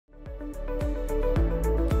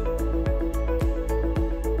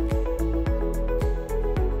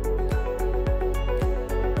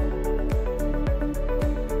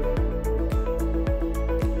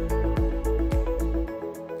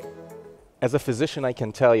As a physician, I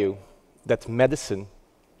can tell you that medicine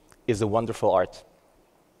is a wonderful art,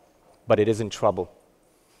 but it is in trouble.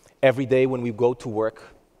 Every day when we go to work,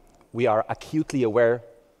 we are acutely aware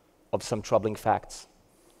of some troubling facts.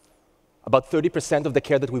 About 30% of the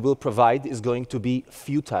care that we will provide is going to be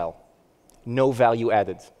futile, no value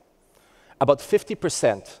added. About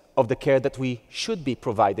 50% of the care that we should be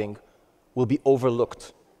providing will be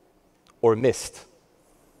overlooked or missed.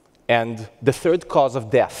 And the third cause of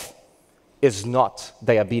death is not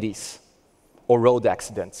diabetes or road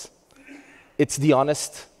accidents. It's the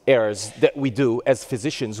honest errors that we do as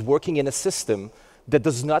physicians working in a system that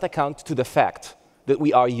does not account to the fact that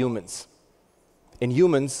we are humans. And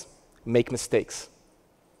humans make mistakes.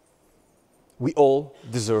 We all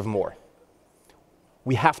deserve more.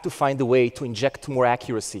 We have to find a way to inject more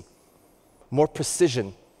accuracy, more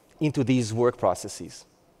precision into these work processes.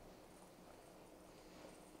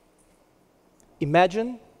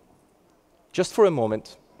 Imagine, just for a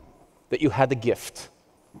moment, that you had a gift,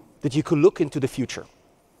 that you could look into the future,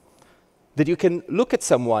 that you can look at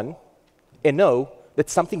someone and know that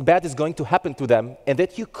something bad is going to happen to them, and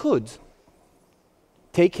that you could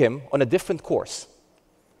take him on a different course,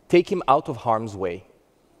 take him out of harm's way.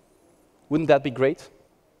 Wouldn't that be great?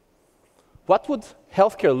 What would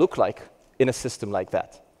healthcare look like in a system like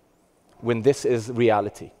that, when this is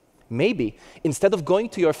reality? Maybe, instead of going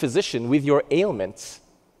to your physician with your ailments,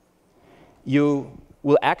 you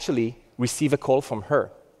will actually receive a call from her.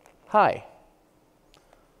 Hi,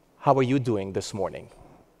 how are you doing this morning?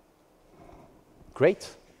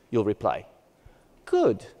 Great, you'll reply.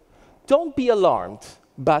 Good, don't be alarmed,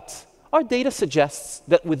 but our data suggests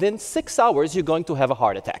that within 6 hours you're going to have a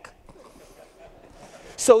heart attack.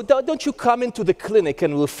 So don't you come into the clinic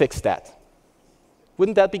and we'll fix that.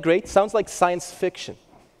 Wouldn't that be great? Sounds like science fiction,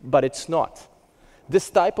 but it's not. This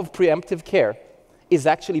type of preemptive care is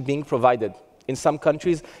actually being provided in some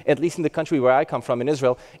countries, at least in the country where I come from, in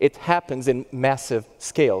Israel. It happens in massive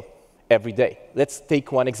scale every day. Let's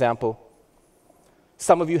take one example.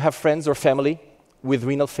 Some of you have friends or family with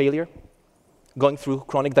renal failure, going through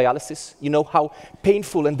chronic dialysis. You know how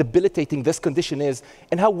painful and debilitating this condition is,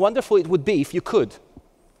 and how wonderful it would be if you could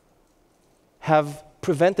have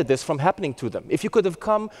prevented this from happening to them. If you could have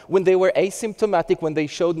come when they were asymptomatic, when they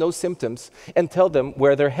showed no symptoms, and tell them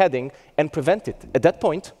where they're heading and prevent it. At that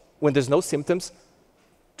point, when there's no symptoms,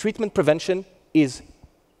 treatment prevention is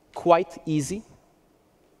quite easy,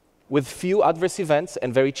 with few adverse events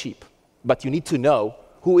and very cheap. But you need to know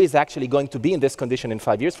who is actually going to be in this condition in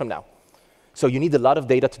 5 years from now. So you need a lot of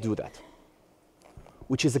data to do that,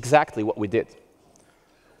 which is exactly what we did.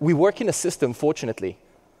 We work in a system, fortunately,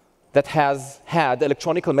 that has had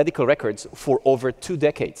electronic medical records for over 2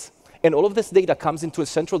 decades. And all of this data comes into a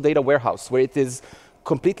central data warehouse where it is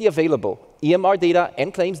completely available, EMR data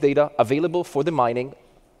and claims data available for the mining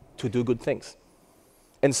to do good things.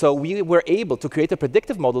 And so we were able to create a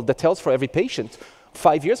predictive model that tells for every patient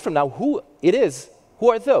 5 years from now who it is, who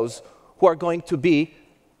are those who are going to be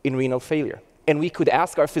in renal failure. And we could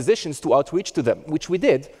ask our physicians to outreach to them, which we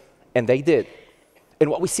did, and they did. And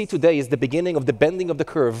what we see today is the beginning of the bending of the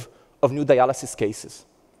curve of new dialysis cases.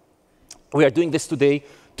 We are doing this today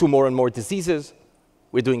to more and more diseases.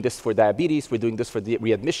 We're doing this for diabetes, we're doing this for the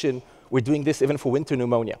readmission, we're doing this even for winter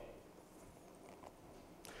pneumonia.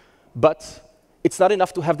 But it's not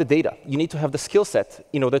enough to have the data. You need to have the skill set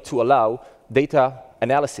in order to allow data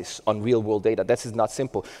analysis on real-world data. This is not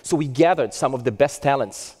simple. So we gathered some of the best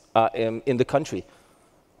talents in the country,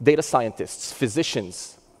 data scientists,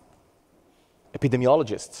 physicians,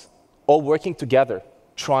 epidemiologists, all working together,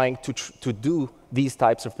 trying to do these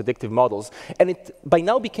types of predictive models. And it by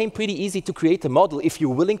now became pretty easy to create a model if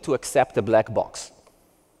you're willing to accept a black box.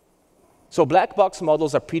 So black box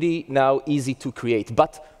models are pretty now easy to create,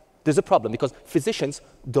 but there's a problem because physicians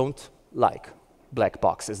don't like black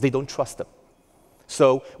boxes. They don't trust them.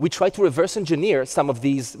 So we try to reverse engineer some of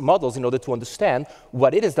these models in order to understand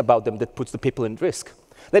what it is about them that puts the people in risk.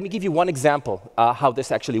 Let me give you one example how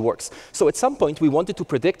this actually works. So at some point, we wanted to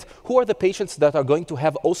predict who are the patients that are going to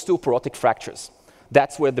have osteoporotic fractures.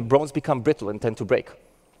 That's where the bones become brittle and tend to break.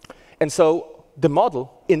 And so the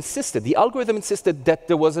model insisted, the algorithm insisted that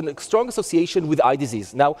there was a strong association with eye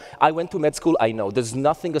disease. Now, I went to med school, I know there's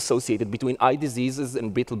nothing associated between eye diseases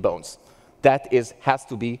and brittle bones. That has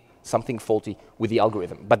to be something faulty with the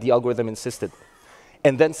algorithm, but the algorithm insisted.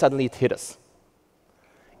 And then suddenly it hit us.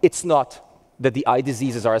 It's not that the eye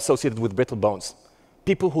diseases are associated with brittle bones.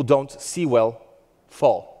 People who don't see well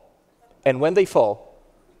fall. And when they fall,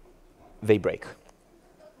 they break.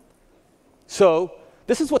 So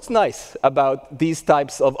this is what's nice about these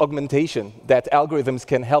types of augmentation, that algorithms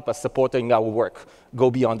can help us supporting our work,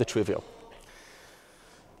 go beyond the trivial.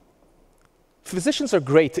 Physicians are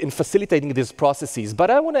great in facilitating these processes, but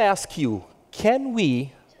I want to ask you, can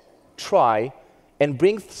we try and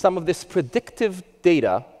bring some of this predictive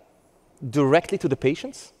data directly to the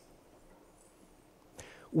patients?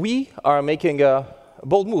 We are making a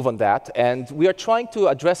bold move on that, and we are trying to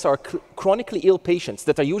address our chronically ill patients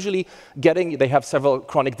that are usually they have several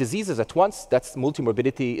chronic diseases at once. That's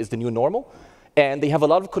multimorbidity is the new normal. And they have a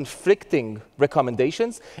lot of conflicting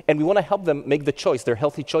recommendations, and we want to help them make the choice, their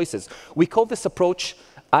healthy choices. We call this approach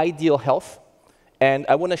ideal health, and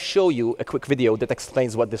I want to show you a quick video that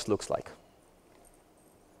explains what this looks like.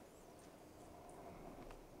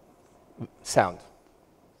 Sound.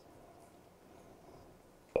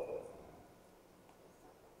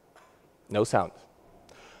 No sound.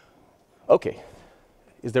 Okay.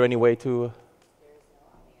 Is there any way to...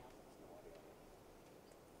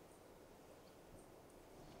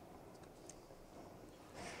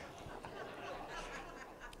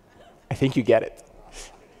 I think you get it.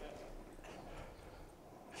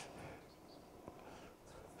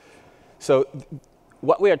 So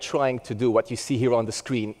what we are trying to do, what you see here on the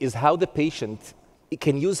screen, is how the patient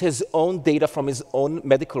can use his own data from his own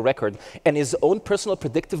medical record and his own personal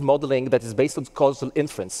predictive modeling that is based on causal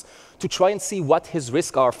inference to try and see what his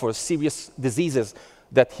risks are for serious diseases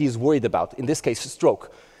that he's worried about, in this case,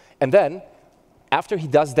 stroke. And then, after he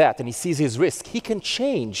does that and he sees his risk, he can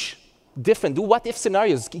change do what-if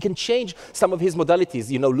scenarios. He can change some of his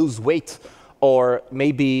modalities, lose weight, or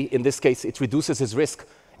maybe, in this case, it reduces his risk.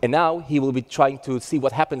 And now he will be trying to see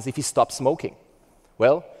what happens if he stops smoking.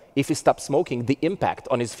 Well, if he stops smoking, the impact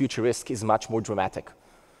on his future risk is much more dramatic.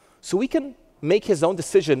 So we can make his own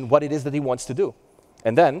decision what it is that he wants to do.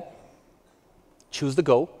 And then choose the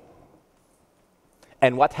goal.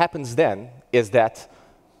 And what happens then is that,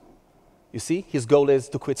 you see, his goal is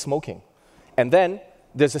to quit smoking. And then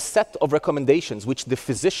there's a set of recommendations which the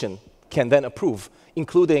physician can then approve,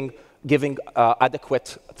 including giving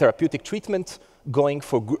adequate therapeutic treatment, going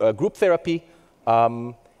for group therapy,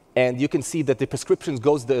 and you can see that the prescription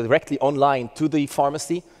goes directly online to the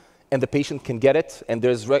pharmacy, and the patient can get it, and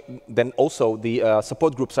there's then also the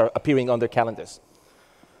support groups are appearing on their calendars.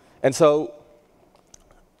 And so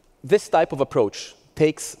this type of approach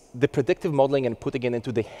takes the predictive modeling and putting it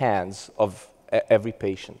into the hands of every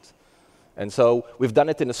patient. And so we've done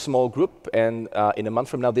it in a small group, and in a month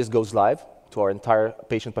from now, this goes live to our entire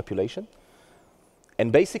patient population.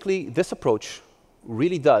 And basically, this approach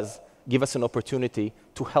really does give us an opportunity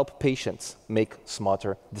to help patients make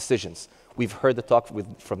smarter decisions. We've heard the talk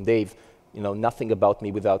from Dave, nothing about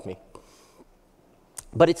me without me.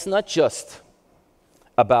 But it's not just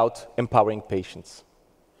about empowering patients.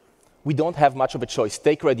 We don't have much of a choice.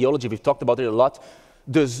 Take radiology, we've talked about it a lot.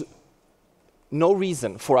 There's no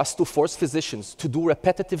reason for us to force physicians to do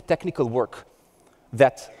repetitive technical work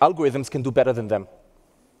that algorithms can do better than them.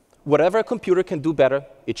 Whatever a computer can do better,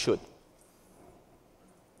 it should.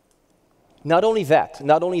 Not only that,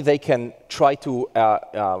 not only they can try to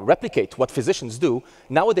replicate what physicians do,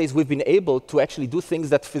 nowadays we've been able to actually do things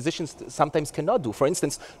that physicians sometimes cannot do. For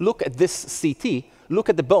instance, look at this CT, look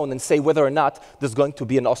at the bone and say whether or not there's going to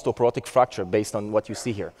be an osteoporotic fracture based on what you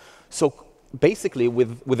see here. So basically,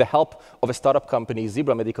 with the help of a startup company,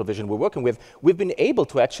 Zebra Medical Vision we're working with, we've been able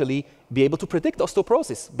to actually be able to predict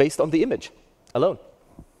osteoporosis based on the image alone.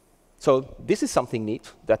 So this is something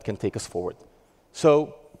neat that can take us forward.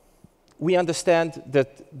 So we understand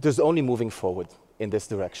that there's only moving forward in this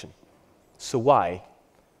direction. So why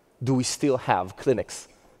do we still have clinics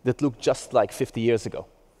that look just like 50 years ago?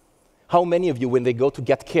 How many of you, when they go to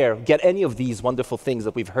get care, get any of these wonderful things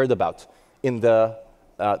that we've heard about in the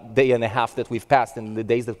day and a half that we've passed and the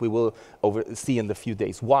days that we will see in the few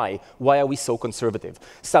days? Why? Why are we so conservative?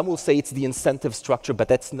 Some will say it's the incentive structure, but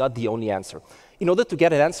that's not the only answer. In order to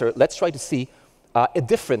get an answer, let's try to see a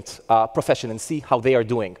different profession and see how they are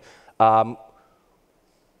doing.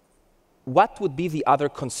 What would be the other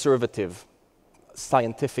conservative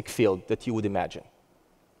scientific field that you would imagine?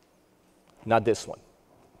 Not this one.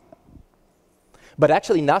 But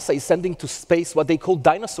actually, NASA is sending to space what they call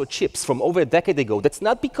dinosaur chips from over a decade ago. That's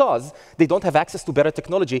not because they don't have access to better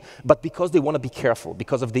technology, but because they want to be careful,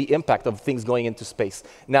 because of the impact of things going into space.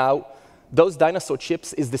 Now, those dinosaur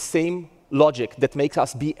chips is the same logic that makes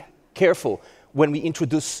us be careful when we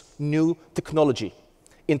introduce new technology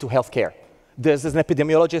into healthcare. There's an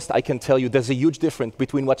epidemiologist, I can tell you, there's a huge difference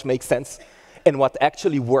between what makes sense and what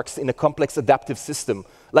actually works in a complex adaptive system,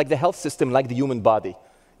 like the health system, like the human body.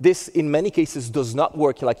 This, in many cases, does not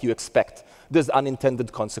work like you expect. There's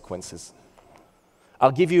unintended consequences.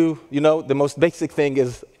 I'll give you, the most basic thing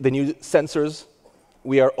is the new sensors.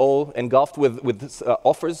 We are all engulfed with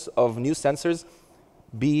offers of new sensors.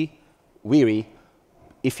 Be weary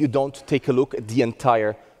if you don't take a look at the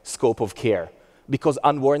entire scope of care, because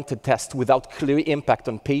unwarranted tests without clear impact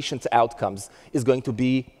on patient outcomes is going to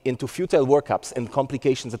be into futile workups and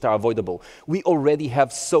complications that are avoidable. We already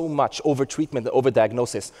have so much over-treatment and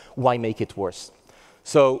over-diagnosis. Why make it worse?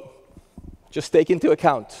 So just take into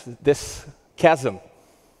account this chasm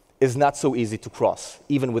is not so easy to cross,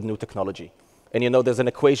 even with new technology. And you know, there's an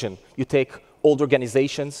equation. You take old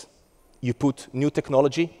organizations, you put new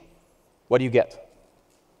technology, what do you get?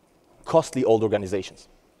 Costly old organizations.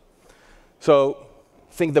 So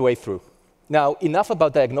think the way through. Now, enough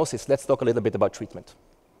about diagnosis. Let's talk a little bit about treatment.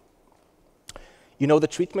 You know, the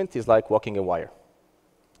treatment is like walking a wire.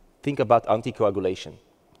 Think about anticoagulation.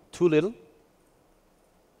 Too little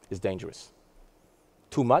is dangerous.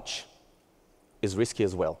 Too much is risky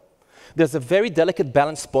as well. There's a very delicate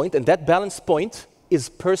balance point, and that balance point is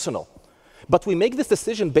personal. But we make this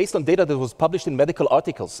decision based on data that was published in medical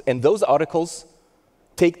articles, and those articles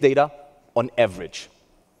take data on average.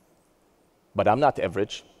 But I'm not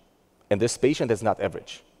average, and this patient is not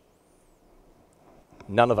average.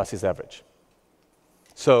 None of us is average.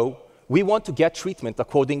 So we want to get treatment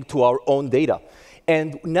according to our own data.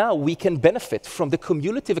 And now we can benefit from the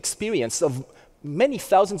cumulative experience of many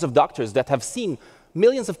thousands of doctors that have seen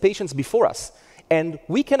millions of patients before us. And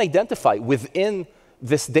we can identify within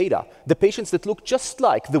this data the patients that look just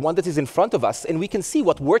like the one that is in front of us, and we can see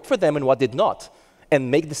what worked for them and what did not, and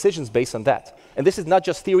make decisions based on that. And this is not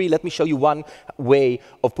just theory. Let me show you one way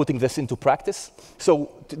of putting this into practice. So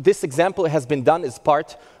this example has been done as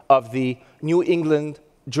part of the New England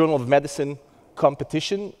Journal of Medicine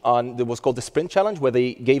competition that was called the Sprint Challenge, where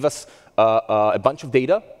they gave us a bunch of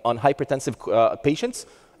data on hypertensive patients.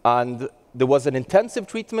 And there was an intensive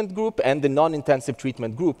treatment group and the non-intensive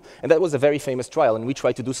treatment group. And that was a very famous trial, and we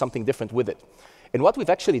tried to do something different with it. And what we've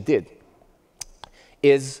actually did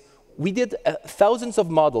is we did thousands of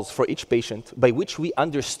models for each patient by which we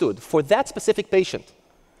understood for that specific patient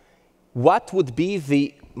what would be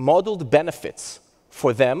the modeled benefits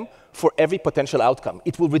for them for every potential outcome.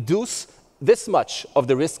 It will reduce this much of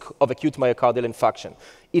the risk of acute myocardial infarction.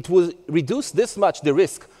 It will reduce this much the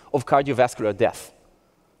risk of cardiovascular death.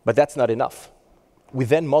 But that's not enough. We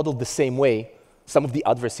then modeled the same way some of the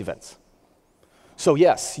adverse events. So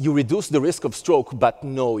yes, you reduce the risk of stroke, but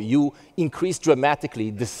no, you increase dramatically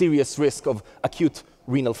the serious risk of acute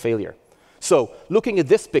renal failure. So looking at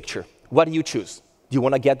this picture, what do you choose? Do you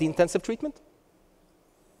want to get the intensive treatment?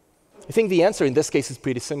 I think the answer in this case is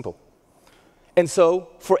pretty simple. And so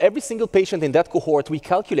for every single patient in that cohort, we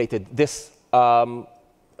calculated this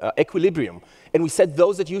equilibrium. And we said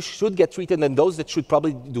those that you should get treated and those that should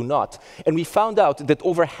probably do not. And we found out that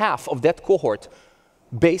over half of that cohort,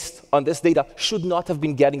 based on this data, should not have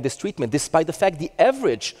been getting this treatment, despite the fact the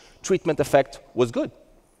average treatment effect was good.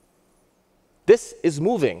 This is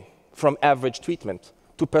moving from average treatment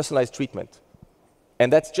to personalized treatment.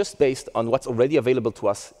 And that's just based on what's already available to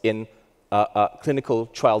us in clinical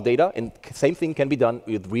trial data, and same thing can be done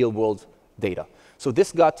with real-world data. So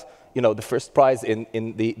this got, you know, the first prize in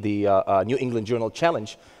the New England Journal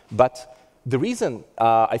Challenge, but the reason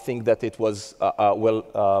I think that it was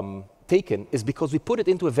taken is because we put it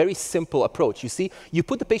into a very simple approach. You see, you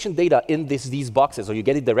put the patient data in these boxes, or you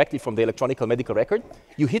get it directly from the electronic medical record,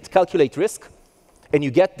 you hit calculate risk, and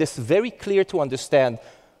you get this very clear to understand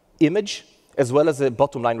image as well as a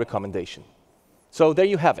bottom line recommendation. So there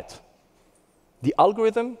you have it. The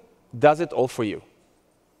algorithm does it all for you.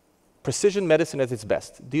 Precision medicine at its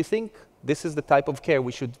best. Do you think this is the type of care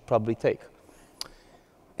we should probably take?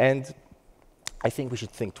 And I think we should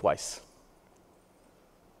think twice.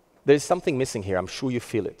 There is something missing here. I'm sure you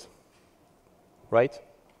feel it. Right?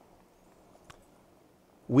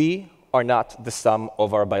 We are not the sum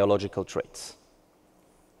of our biological traits.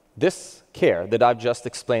 This care that I've just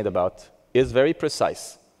explained about is very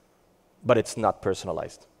precise, but it's not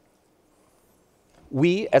personalized.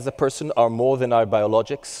 We, as a person, are more than our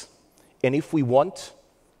biologics, and if we want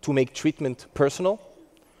to make treatment personal,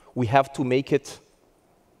 we have to make it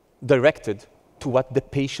directed to what the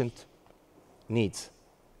patient needs.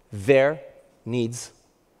 Their needs,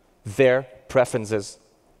 their preferences,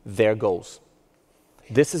 their goals.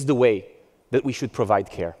 This is the way that we should provide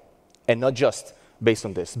care, and not just based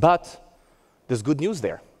on this. But there's good news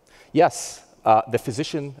there. Yes, the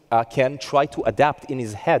physician can try to adapt in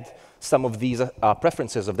his head some of these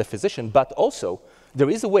preferences of the physician, but also there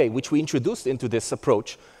is a way which we introduced into this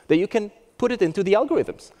approach that you can put it into the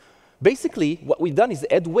algorithms. Basically, what we've done is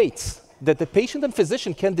add weights that the patient and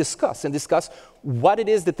physician can discuss what it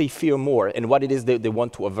is that they fear more and what it is that they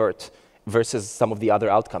want to avert versus some of the other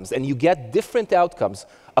outcomes. And you get different outcomes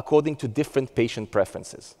according to different patient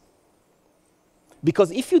preferences.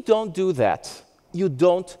 Because if you don't do that, you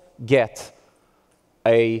don't get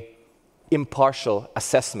an impartial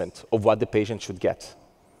assessment of what the patient should get.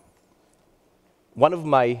 One of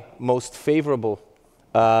my most favorable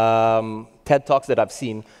TED Talks that I've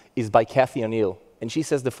seen is by Kathy O'Neill, and she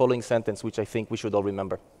says the following sentence, which I think we should all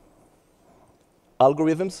remember.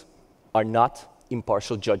 Algorithms are not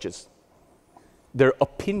impartial judges. They're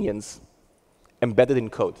opinions embedded in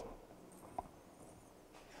code.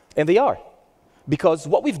 And they are. Because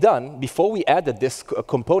what we've done, before we added this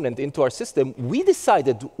component into our system, we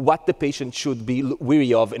decided what the patient should be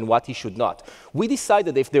wary of and what he should not. We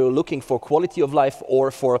decided if they were looking for quality of life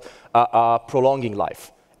or for prolonging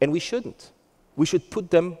life. And we shouldn't. We should put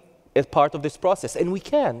them as part of this process. And we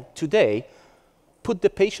can, today, put the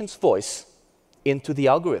patient's voice into the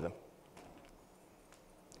algorithm.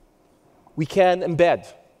 We can embed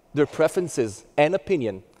their preferences and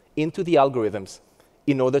opinion into the algorithms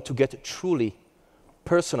in order to get truly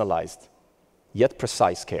personalized, yet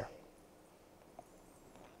precise care.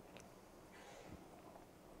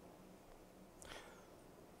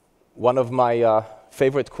 One of my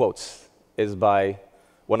favorite quotes is by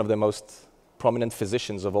one of the most prominent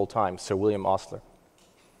physicians of all time, Sir William Osler.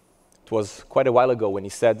 It was quite a while ago when he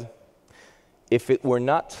said, "If it were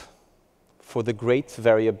not for the great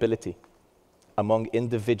variability among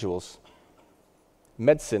individuals,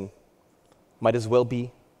 medicine might as well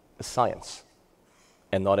be a science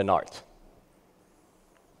and not an art."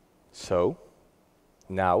 So,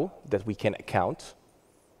 now that we can account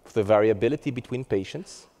for the variability between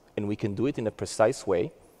patients, and we can do it in a precise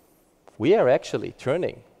way, we are actually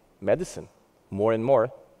turning medicine more and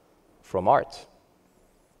more from art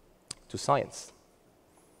to science.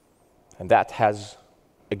 And that has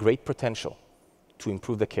a great potential to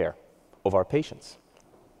improve the care of our patients.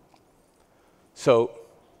 So,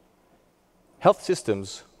 health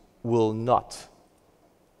systems will not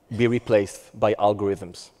be replaced by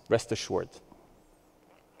algorithms, rest assured.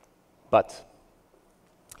 But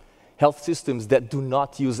health systems that do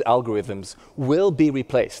not use algorithms will be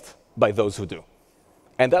replaced by those who do.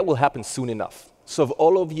 And that will happen soon enough. So of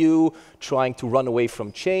all of you trying to run away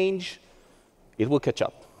from change, it will catch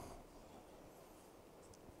up.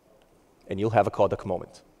 And you'll have a Kodak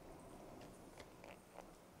moment.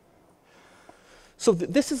 So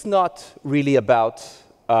this is not really about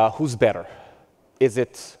who's better. Is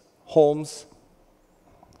it Holmes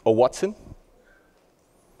or Watson?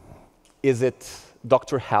 Is it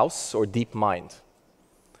Dr. House or DeepMind?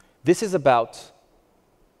 This is about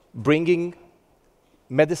bringing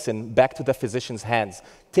medicine back to the physician's hands,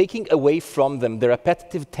 taking away from them the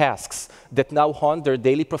repetitive tasks that now haunt their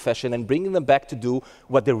daily profession and bringing them back to do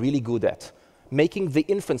what they're really good at, making the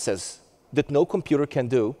inferences that no computer can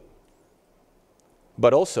do,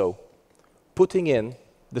 but also putting in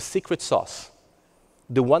the secret sauce,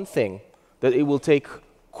 the one thing that it will take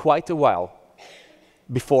quite a while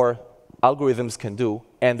before algorithms can do,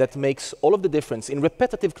 and that makes all of the difference in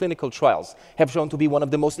repetitive clinical trials, have shown to be one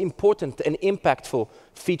of the most important and impactful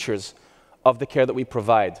features of the care that we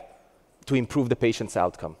provide to improve the patient's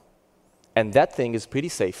outcome. And that thing is pretty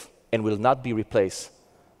safe and will not be replaced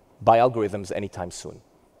by algorithms anytime soon.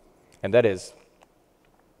 And that is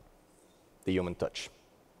the human touch.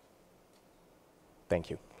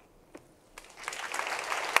 Thank you.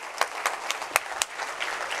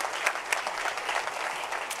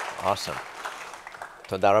 Awesome.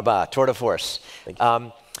 Toda rabah, tour de force.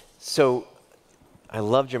 So I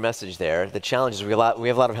loved your message there. The challenge is we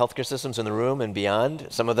have a lot of healthcare systems in the room and beyond.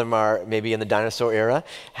 Some of them are maybe in the dinosaur era.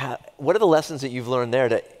 What are the lessons that you've learned there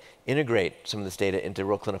to integrate some of this data into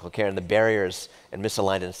real clinical care and the barriers and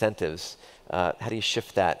misaligned incentives? How do you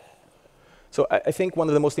shift that? So I think one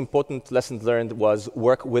of the most important lessons learned was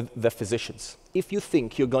work with the physicians. If you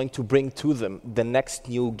think you're going to bring to them the next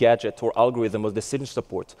new gadget or algorithm or decision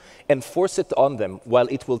support and force it on them while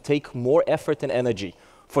it will take more effort and energy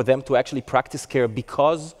for them to actually practice care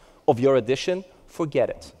because of your addition, forget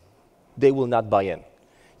it. They will not buy in.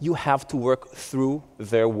 You have to work through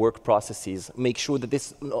their work processes, make sure that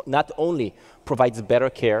this not only provides better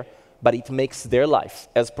care, but it makes their life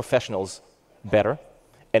as professionals better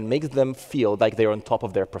and makes them feel like they're on top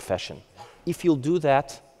of their profession. If you'll do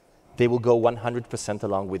that, they will go 100%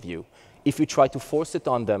 along with you. If you try to force it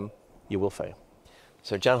on them, you will fail.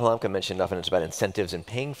 So John Halamka mentioned often it's about incentives and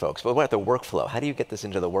paying folks, but what about the workflow? How do you get this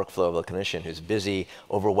into the workflow of a clinician who's busy,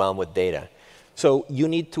 overwhelmed with data? So you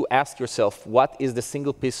need to ask yourself, what is the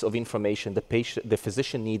single piece of information the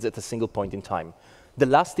physician needs at a single point in time? The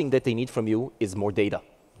last thing that they need from you is more data.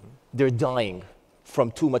 They're dying from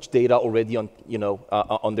too much data already on,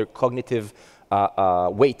 on their cognitive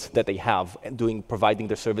weight that they have and providing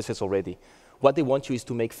their services already. What they want you is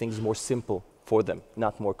to make things more simple for them,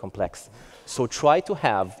 not more complex. So try to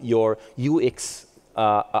have your UX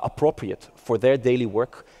appropriate for their daily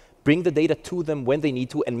work. Bring the data to them when they need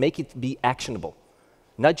to and make it be actionable.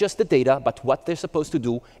 Not just the data, but what they're supposed to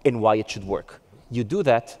do and why it should work. You do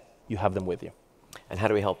that, you have them with you. And how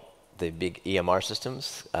do we help the big EMR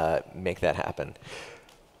systems make that happen?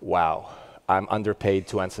 Wow, I'm underpaid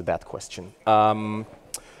to answer that question.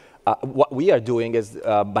 What we are doing is,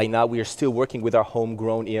 by now, we are still working with our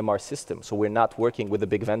homegrown EMR system. So we're not working with the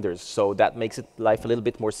big vendors. So that makes life a little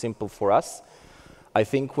bit more simple for us. I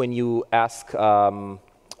think when you ask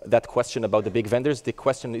that question about the big vendors, the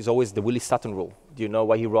question is always the Willie Sutton rule. Do you know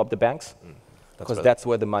why he robbed the banks? Because that's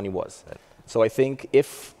where the money was. Right. So I think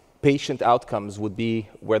if patient outcomes would be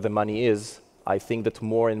where the money is, I think that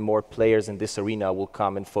more and more players in this arena will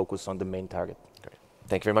come and focus on the main target. Great.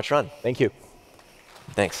 Thank you very much, Ron. Thank you.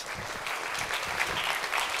 Thanks.